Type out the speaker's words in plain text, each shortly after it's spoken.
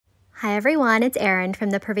Hi everyone, it's Erin from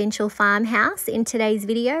the Provincial Farmhouse. In today's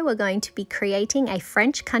video, we're going to be creating a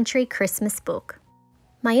French country Christmas book.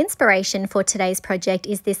 My inspiration for today's project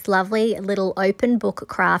is this lovely little open book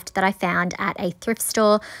craft that I found at a thrift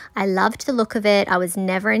store. I loved the look of it. I was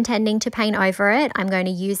never intending to paint over it. I'm going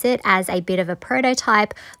to use it as a bit of a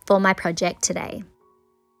prototype for my project today.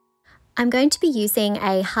 I'm going to be using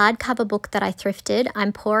a hardcover book that I thrifted.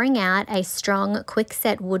 I'm pouring out a strong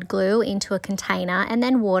quickset wood glue into a container and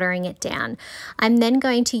then watering it down. I'm then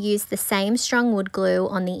going to use the same strong wood glue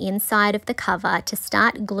on the inside of the cover to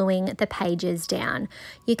start gluing the pages down.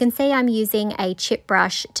 You can see I'm using a chip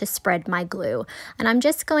brush to spread my glue, and I'm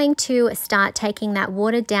just going to start taking that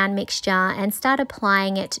watered down mixture and start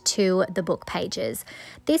applying it to the book pages.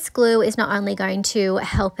 This glue is not only going to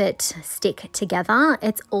help it stick together,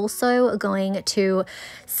 it's also going to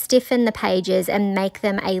stiffen the pages and make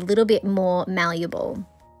them a little bit more malleable.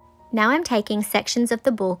 Now I'm taking sections of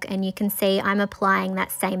the book and you can see I'm applying that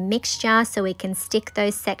same mixture so we can stick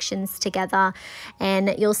those sections together,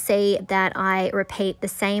 and you'll see that I repeat the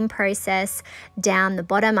same process down the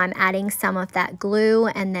bottom. I'm adding some of that glue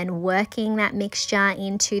and then working that mixture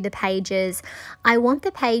into the pages. I want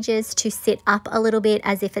the pages to sit up a little bit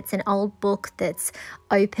as if it's an old book that's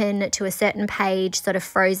open to a certain page, sort of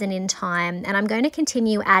frozen in time, and I'm going to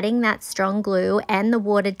continue adding that strong glue and the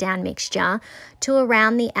watered down mixture to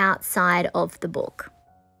around the outside of the book.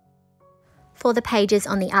 For the pages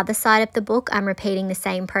on the other side of the book, I'm repeating the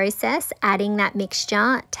same process, adding that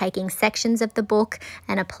mixture, taking sections of the book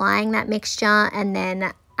and applying that mixture, and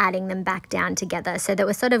then adding them back down together so that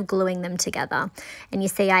we're sort of gluing them together. And you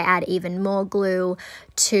see I add even more glue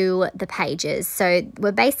to the pages. So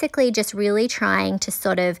we're basically just really trying to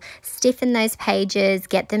sort of stiffen those pages,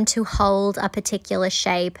 get them to hold a particular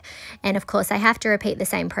shape. And of course I have to repeat the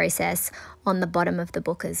same process on the bottom of the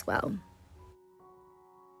book as well.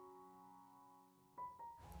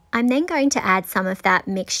 I'm then going to add some of that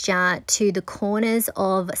mixture to the corners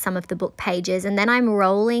of some of the book pages, and then I'm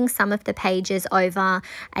rolling some of the pages over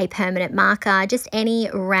a permanent marker. Just any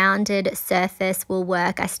rounded surface will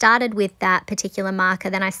work. I started with that particular marker,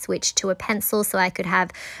 then I switched to a pencil so I could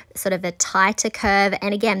have sort of a tighter curve.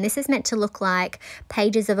 And again, this is meant to look like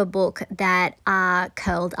pages of a book that are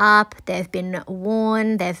curled up, they've been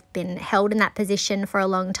worn, they've been held in that position for a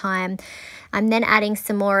long time. I'm then adding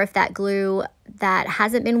some more of that glue that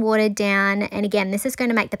hasn't been watered down, and again this is going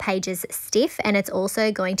to make the pages stiff, and it's also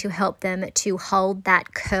going to help them to hold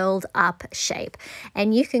that curled up shape.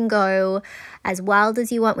 And you can go as wild as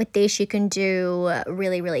you want with this. You can do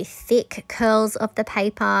really thick curls of the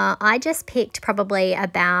paper. I just picked probably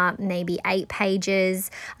about maybe 8 pages.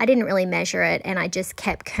 I didn't really measure it, and I just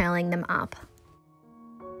kept curling them up.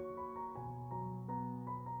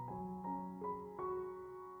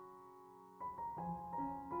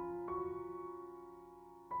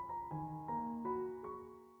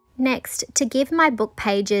 Next, to give my book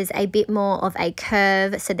pages a bit more of a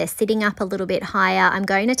curve so they're sitting up a little bit higher, I'm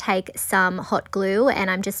going to take some hot glue,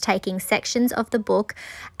 and I'm just taking sections of the book,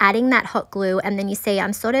 adding that hot glue, and then you see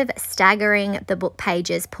I'm sort of staggering the book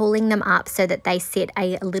pages, pulling them up so that they sit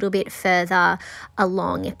a little bit further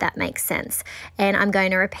along, if that makes sense. And I'm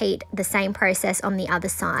going to repeat the same process on the other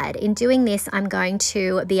side. In doing this, I'm going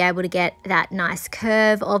to be able to get that nice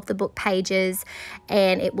curve of the book pages,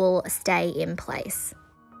 and it will stay in place.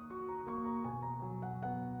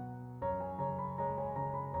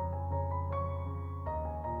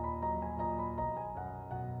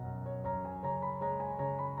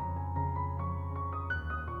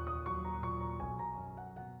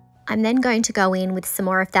 I'm then going to go in with some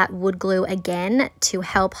more of that wood glue again to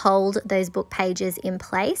help hold those book pages in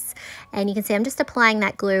place. And you can see I'm just applying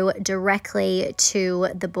that glue directly to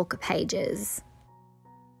the book pages.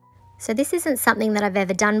 So this isn't something that I've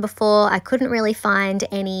ever done before. I couldn't really find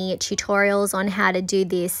any tutorials on how to do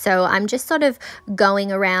this, so I'm just sort of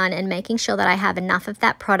going around and making sure that I have enough of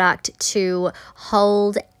that product to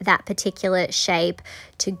hold that particular shape,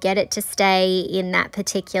 to get it to stay in that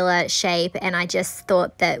particular shape, and I just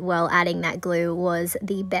thought that, well, adding that glue was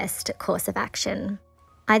the best course of action.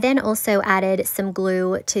 I then also added some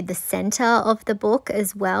glue to the center of the book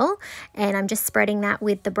as well, and I'm just spreading that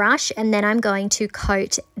with the brush, and then I'm going to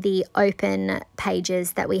coat the open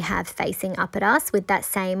pages that we have facing up at us with that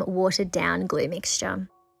same watered down glue mixture.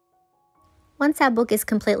 Once our book is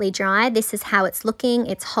completely dry, this is how it's looking.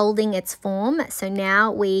 It's holding its form. So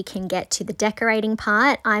now we can get to the decorating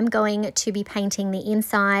part. I'm going to be painting the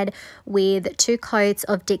inside with 2 coats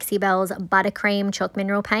of Dixie Belle's Buttercream Chalk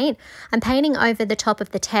Mineral Paint. I'm painting over the top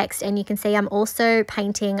of the text, and you can see I'm also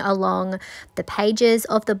painting along the pages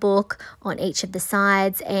of the book on each of the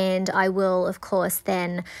sides, and I will of course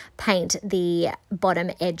then paint the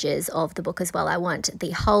bottom edges of the book as well. I want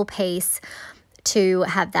the whole piece to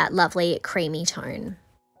have that lovely creamy tone.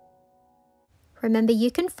 Remember, you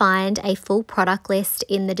can find a full product list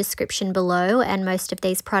in the description below, and most of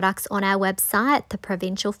these products on our website,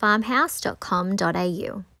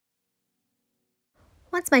 theprovincialfarmhouse.com.au.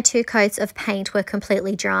 Once my 2 coats of paint were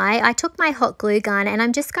completely dry, I took my hot glue gun and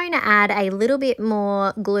I'm just going to add a little bit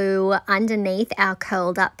more glue underneath our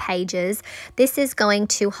curled up pages. This is going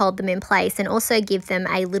to hold them in place and also give them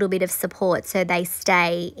a little bit of support so they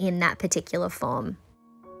stay in that particular form.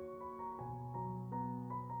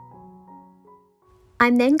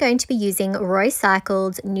 I'm then going to be using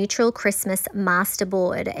Roycycled's Neutral Christmas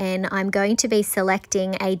Masterboard, and I'm going to be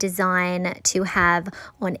selecting a design to have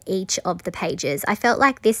on each of the pages. I felt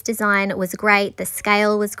like this design was great, the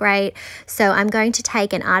scale was great, so I'm going to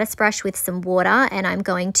take an artist brush with some water and I'm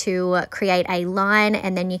going to create a line,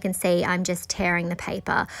 and then you can see I'm just tearing the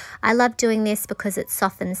paper. I love doing this because it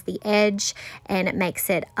softens the edge and it makes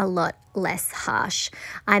it a lot less harsh.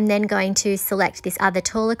 I'm then going to select this other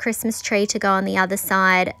taller Christmas tree to go on the other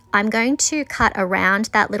side. I'm going to cut around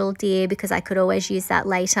that little deer because I could always use that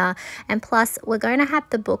later, and plus we're going to have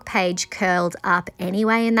the book page curled up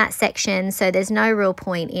anyway in that section, so there's no real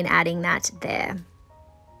point in adding that there.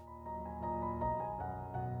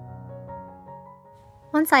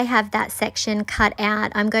 Once I have that section cut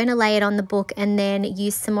out, I'm going to lay it on the book and then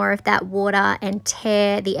use some more of that water and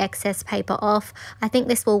tear the excess paper off. I think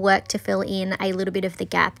this will work to fill in a little bit of the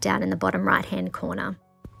gap down in the bottom right hand corner.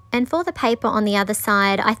 And for the paper on the other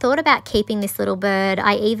side, I thought about keeping this little bird.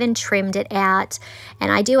 I even trimmed it out,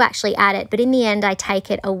 and I do actually add it, but in the end I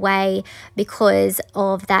take it away because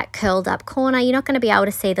of that curled up corner. You're not going to be able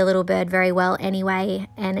to see the little bird very well anyway,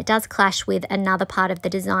 and it does clash with another part of the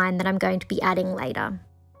design that I'm going to be adding later.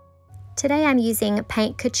 Today I'm using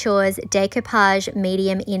Paint Couture's Decoupage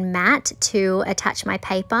Medium in Matte to attach my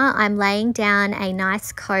paper. I'm laying down a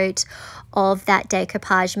nice coat of that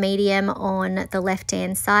decoupage medium on the left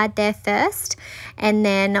hand side there first, and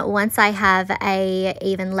then once I have a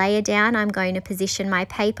even layer down, I'm going to position my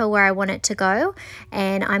paper where I want it to go,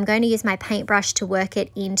 and I'm going to use my paintbrush to work it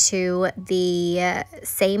into the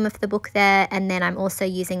seam of the book there, and then I'm also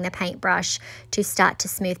using the paintbrush to start to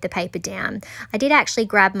smooth the paper down. I did actually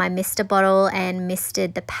grab my mister bottle and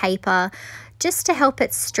misted the paper just to help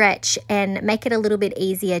it stretch and make it a little bit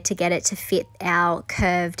easier to get it to fit our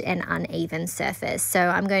curved and uneven surface. So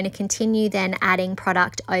I'm going to continue then adding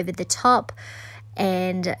product over the top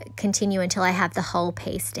and continue until I have the whole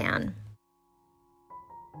piece down.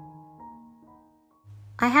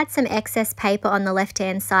 I had some excess paper on the left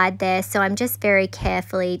hand side there, so I'm just very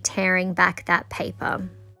carefully tearing back that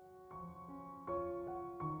paper.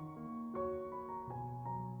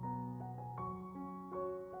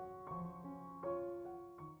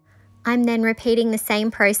 I'm then repeating the same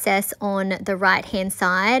process on the right hand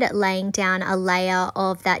side, laying down a layer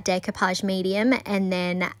of that decoupage medium and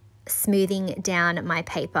then smoothing down my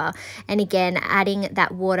paper. And again, adding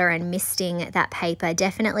that water and misting that paper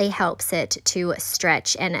definitely helps it to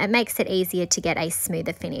stretch, and it makes it easier to get a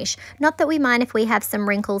smoother finish. Not that we mind if we have some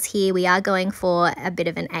wrinkles here, we are going for a bit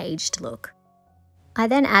of an aged look. I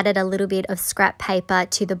then added a little bit of scrap paper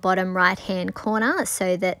to the bottom right hand corner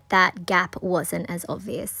so that that gap wasn't as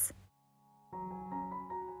obvious.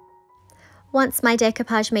 Once my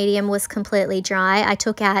decoupage medium was completely dry, I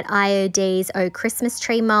took out IOD's Oh Christmas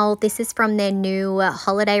Tree mold. This is from their new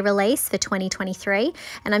holiday release for 2023,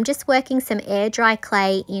 and I'm just working some air dry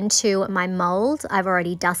clay into my mold. I've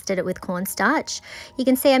already dusted it with cornstarch. You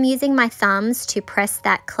can see I'm using my thumbs to press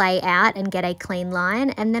that clay out and get a clean line,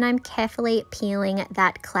 and then I'm carefully peeling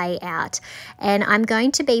that clay out. And I'm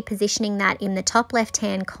going to be positioning that in the top left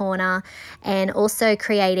hand corner and also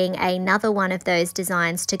creating another one of those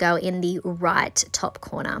designs to go in the right top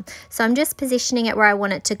corner. So I'm just positioning it where I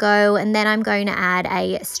want it to go, and then I'm going to add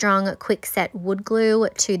a strong quickset wood glue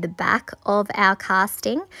to the back of our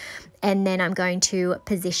casting, and then I'm going to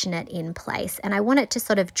position it in place, and I want it to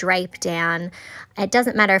sort of drape down. It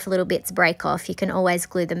doesn't matter if little bits break off, you can always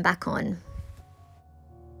glue them back on.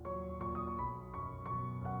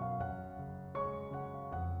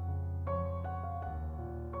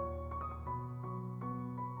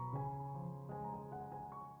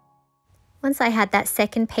 Once I had that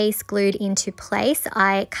second piece glued into place,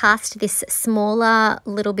 I cast this smaller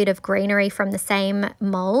little bit of greenery from the same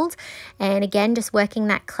mold, and again just working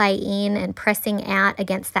that clay in and pressing out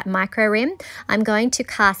against that micro rim. I'm going to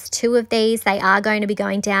cast 2 of these. They are going to be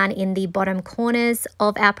going down in the bottom corners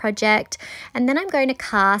of our project, and then I'm going to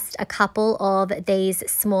cast a couple of these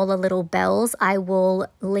smaller little bells. I will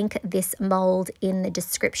link this mold in the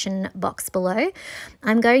description box below.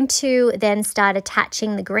 I'm going to then start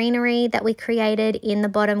attaching the greenery that we created in the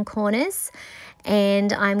bottom corners,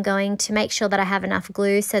 and I'm going to make sure that I have enough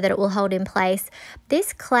glue so that it will hold in place.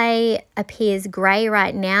 This clay appears grey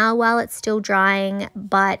right now while it's still drying,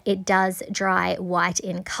 but it does dry white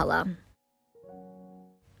in colour.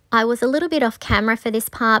 I was a little bit off camera for this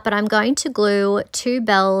part, but I'm going to glue 2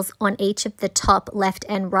 bells on each of the top left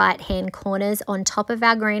and right hand corners on top of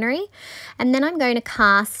our greenery. And then I'm going to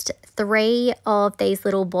cast 3 of these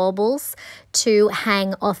little baubles to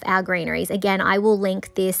hang off our greeneries. Again, I will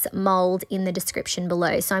link this mold in the description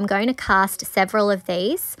below. So I'm going to cast several of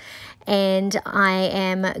these, and I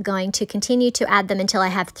am going to continue to add them until I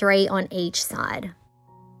have 3 on each side.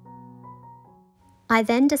 I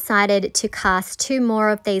then decided to cast 2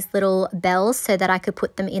 more of these little bells so that I could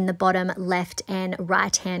put them in the bottom left and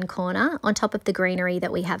right hand corner on top of the greenery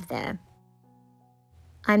that we have there.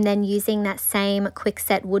 I'm then using that same quick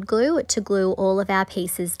set wood glue to glue all of our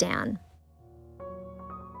pieces down.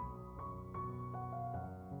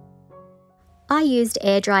 I used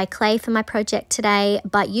air dry clay for my project today,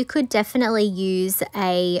 but you could definitely use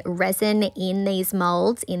a resin in these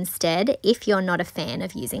molds instead if you're not a fan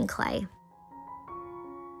of using clay.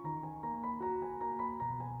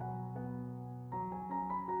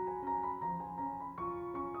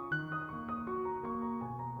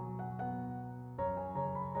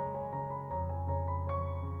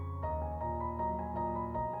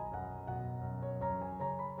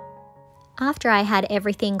 After I had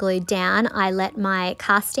everything glued down, I let my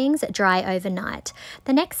castings dry overnight.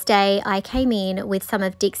 The next day, I came in with some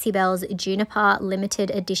of Dixie Belle's Juniper Limited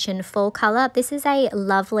Edition Fall Colour. This is a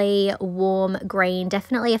lovely warm green,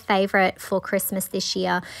 definitely a favourite for Christmas this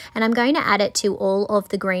year, and I'm going to add it to all of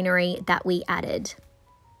the greenery that we added.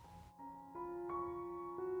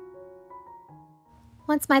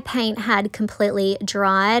 Once my paint had completely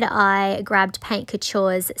dried, I grabbed Paint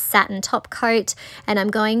Couture's satin top coat, and I'm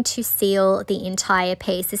going to seal the entire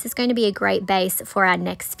piece. This is going to be a great base for our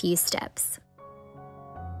next few steps.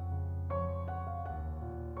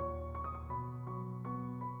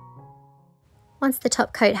 Once the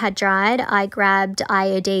top coat had dried, I grabbed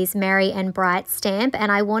IOD's Merry and Bright stamp,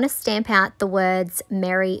 and I want to stamp out the words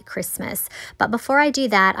Merry Christmas. But before I do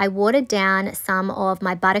that, I watered down some of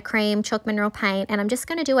my buttercream chalk mineral paint, and I'm just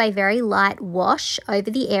going to do a very light wash over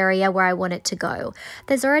the area where I want it to go.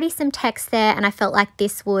 There's already some text there, and I felt like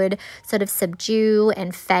this would sort of subdue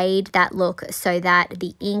and fade that look so that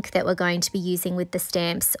the ink that we're going to be using with the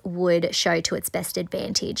stamps would show to its best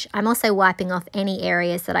advantage. I'm also wiping off any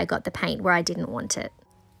areas that I got the paint where I didn't want it.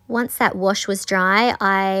 Once that wash was dry,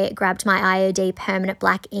 I grabbed my IOD permanent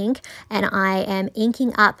black ink, and I am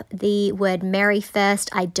inking up the word Merry first.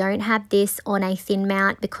 I don't have this on a thin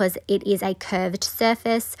mount because it is a curved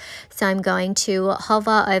surface, so I'm going to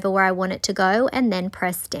hover over where I want it to go and then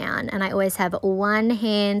press down. And I always have one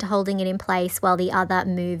hand holding it in place while the other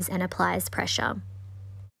moves and applies pressure.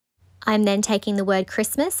 I'm then taking the word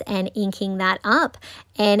Christmas and inking that up,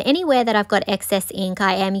 and anywhere that I've got excess ink,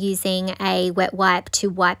 I am using a wet wipe to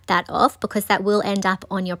wipe that off because that will end up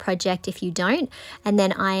on your project if you don't. And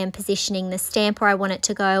then I am positioning the stamp where I want it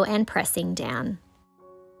to go and pressing down.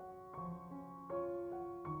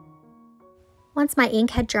 Once my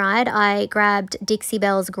ink had dried, I grabbed Dixie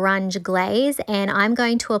Belle's Grunge Glaze, and I'm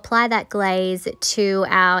going to apply that glaze to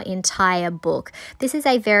our entire book. This is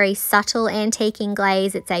a very subtle antiquing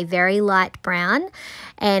glaze. It's a very light brown,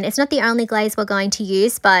 and it's not the only glaze we're going to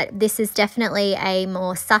use, but this is definitely a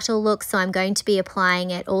more subtle look, so I'm going to be applying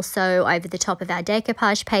it also over the top of our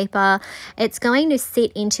decoupage paper. It's going to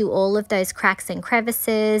sit into all of those cracks and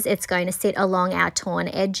crevices. It's going to sit along our torn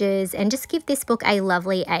edges and just give this book a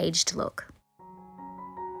lovely aged look.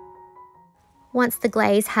 Once the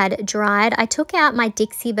glaze had dried, I took out my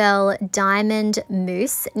Dixie Belle Diamond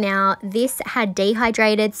Mousse. Now, this had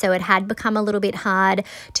dehydrated, so it had become a little bit hard.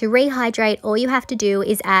 To rehydrate, all you have to do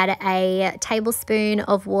is add a tablespoon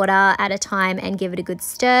of water at a time and give it a good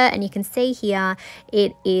stir, and you can see here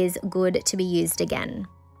it is good to be used again.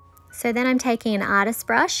 So then I'm taking an artist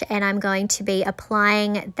brush and I'm going to be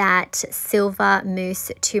applying that silver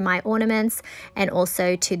mousse to my ornaments and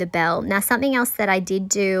also to the bell. Now, something else that I did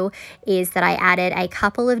do is that I added a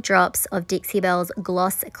couple of drops of Dixie Belle's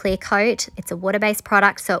Gloss Clear Coat. It's a water-based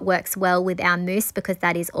product, so it works well with our mousse because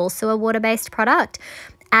that is also a water-based product.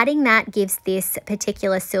 Adding that gives this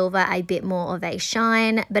particular silver a bit more of a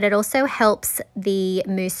shine, but it also helps the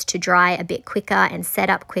mousse to dry a bit quicker and set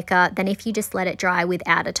up quicker than if you just let it dry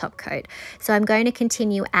without a top coat. So I'm going to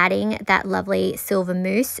continue adding that lovely silver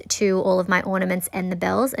mousse to all of my ornaments and the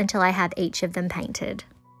bells until I have each of them painted.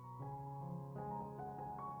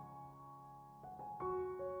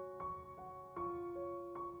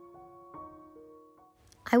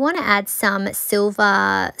 I want to add some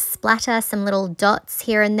silver splatter, some little dots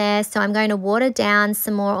here and there. So I'm going to water down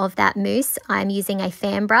some more of that mousse. I'm using a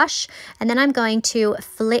fan brush, and then I'm going to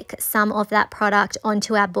flick some of that product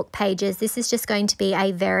onto our book pages. This is just going to be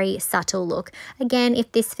a very subtle look. Again,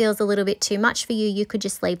 if this feels a little bit too much for you, you could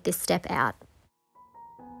just leave this step out.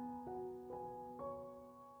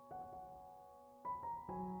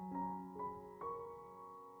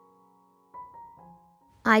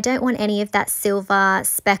 I don't want any of that silver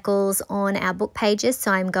speckles on our book pages,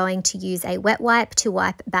 so I'm going to use a wet wipe to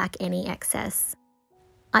wipe back any excess.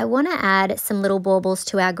 I want to add some little baubles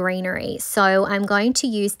to our greenery, so I'm going to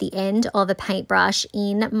use the end of a paintbrush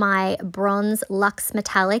in my Bronze Luxe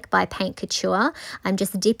Metallic by Paint Couture. I'm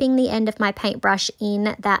just dipping the end of my paintbrush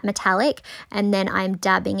in that metallic, and then I'm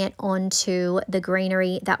dabbing it onto the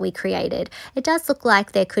greenery that we created. It does look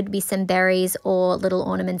like there could be some berries or little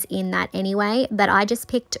ornaments in that anyway, but I just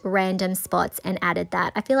picked random spots and added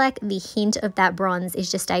that. I feel like the hint of that bronze is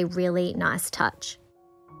just a really nice touch.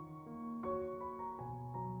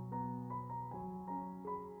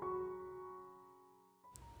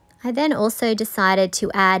 I then also decided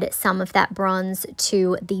to add some of that bronze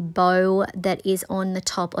to the bow that is on the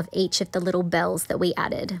top of each of the little bells that we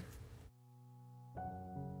added.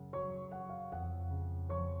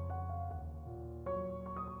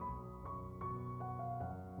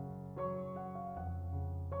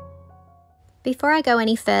 Before I go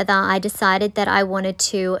any further, I decided that I wanted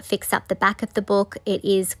to fix up the back of the book. It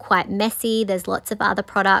is quite messy. There's lots of other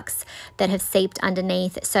products that have seeped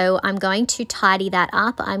underneath. So I'm going to tidy that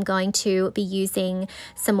up. I'm going to be using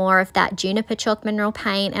some more of that Juniper Chalk Mineral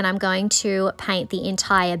paint, and I'm going to paint the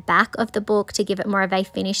entire back of the book to give it more of a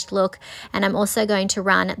finished look. And I'm also going to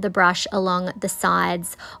run the brush along the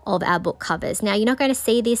sides of our book covers. Now, you're not going to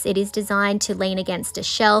see this. It is designed to lean against a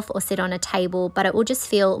shelf or sit on a table, but it will just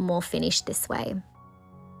feel more finished this way.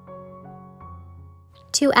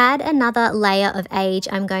 To add another layer of age,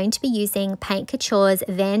 I'm going to be using Paint Couture's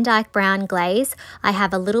Van Dyke Brown Glaze. I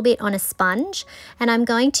have a little bit on a sponge, and I'm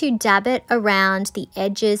going to dab it around the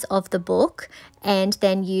edges of the book and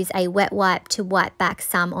then use a wet wipe to wipe back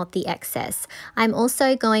some of the excess. I'm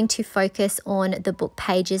also going to focus on the book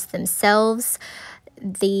pages themselves.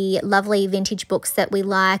 The lovely vintage books that we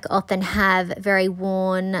like often have very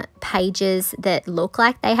worn pages that look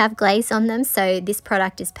like they have glaze on them, so this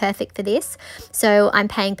product is perfect for this. So I'm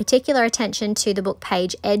paying particular attention to the book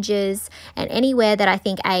page edges and anywhere that I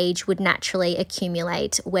think age would naturally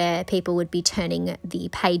accumulate where people would be turning the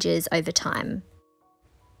pages over time.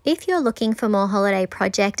 If you're looking for more holiday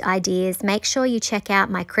project ideas, make sure you check out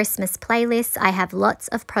my Christmas playlist. I have lots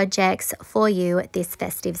of projects for you this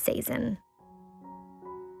festive season.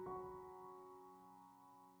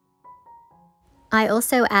 I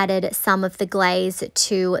also added some of the glaze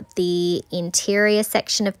to the interior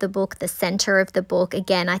section of the book, the center of the book.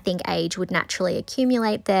 Again, I think age would naturally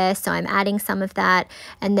accumulate there, so I'm adding some of that,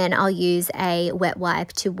 and then I'll use a wet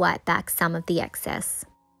wipe to wipe back some of the excess.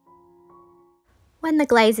 When the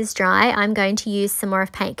glaze is dry, I'm going to use some more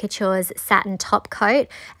of Paint Couture's Satin Top Coat,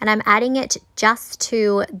 and I'm adding it just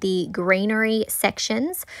to the greenery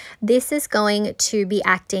sections. This is going to be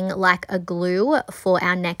acting like a glue for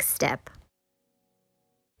our next step.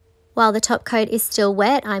 While the top coat is still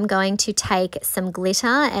wet, I'm going to take some glitter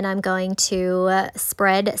and I'm going to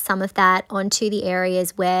spread some of that onto the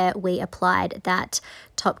areas where we applied that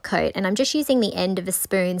top coat. And I'm just using the end of a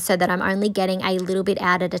spoon so that I'm only getting a little bit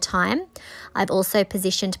out at a time. I've also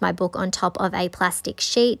positioned my book on top of a plastic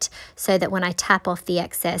sheet so that when I tap off the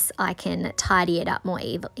excess, I can tidy it up more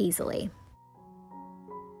easily.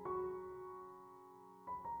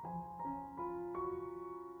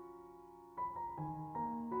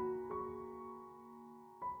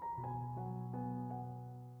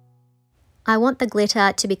 I want the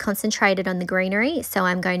glitter to be concentrated on the greenery, so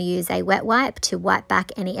I'm going to use a wet wipe to wipe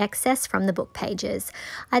back any excess from the book pages.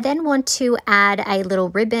 I then want to add a little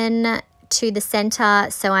ribbon to the center,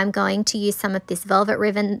 so I'm going to use some of this velvet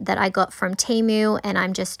ribbon that I got from Temu, and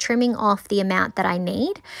I'm just trimming off the amount that I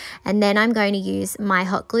need. And then I'm going to use my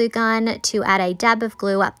hot glue gun to add a dab of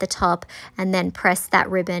glue up the top and then press that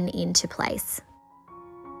ribbon into place.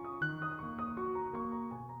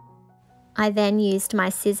 I then used my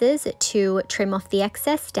scissors to trim off the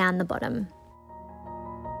excess down the bottom.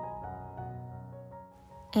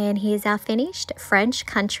 And here's our finished French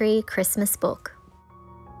Country Christmas book.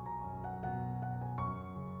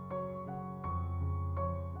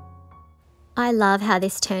 I love how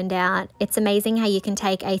this turned out. It's amazing how you can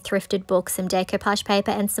take a thrifted book, some decoupage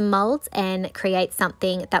paper and some molds and create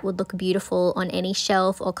something that would look beautiful on any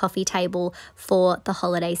shelf or coffee table for the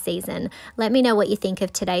holiday season. Let me know what you think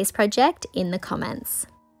of today's project in the comments.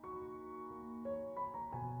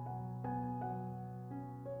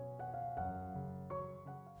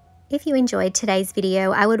 If you enjoyed today's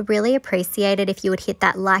video, I would really appreciate it if you would hit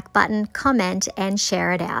that like button, comment, and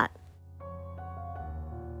share it out.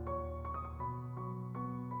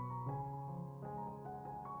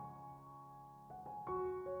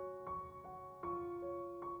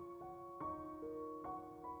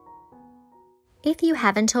 If you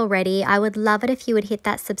haven't already, I would love it if you would hit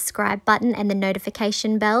that subscribe button and the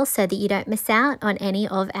notification bell so that you don't miss out on any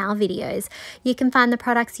of our videos. You can find the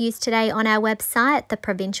products used today on our website,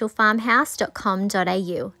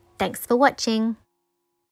 theprovincialfarmhouse.com.au. Thanks for watching.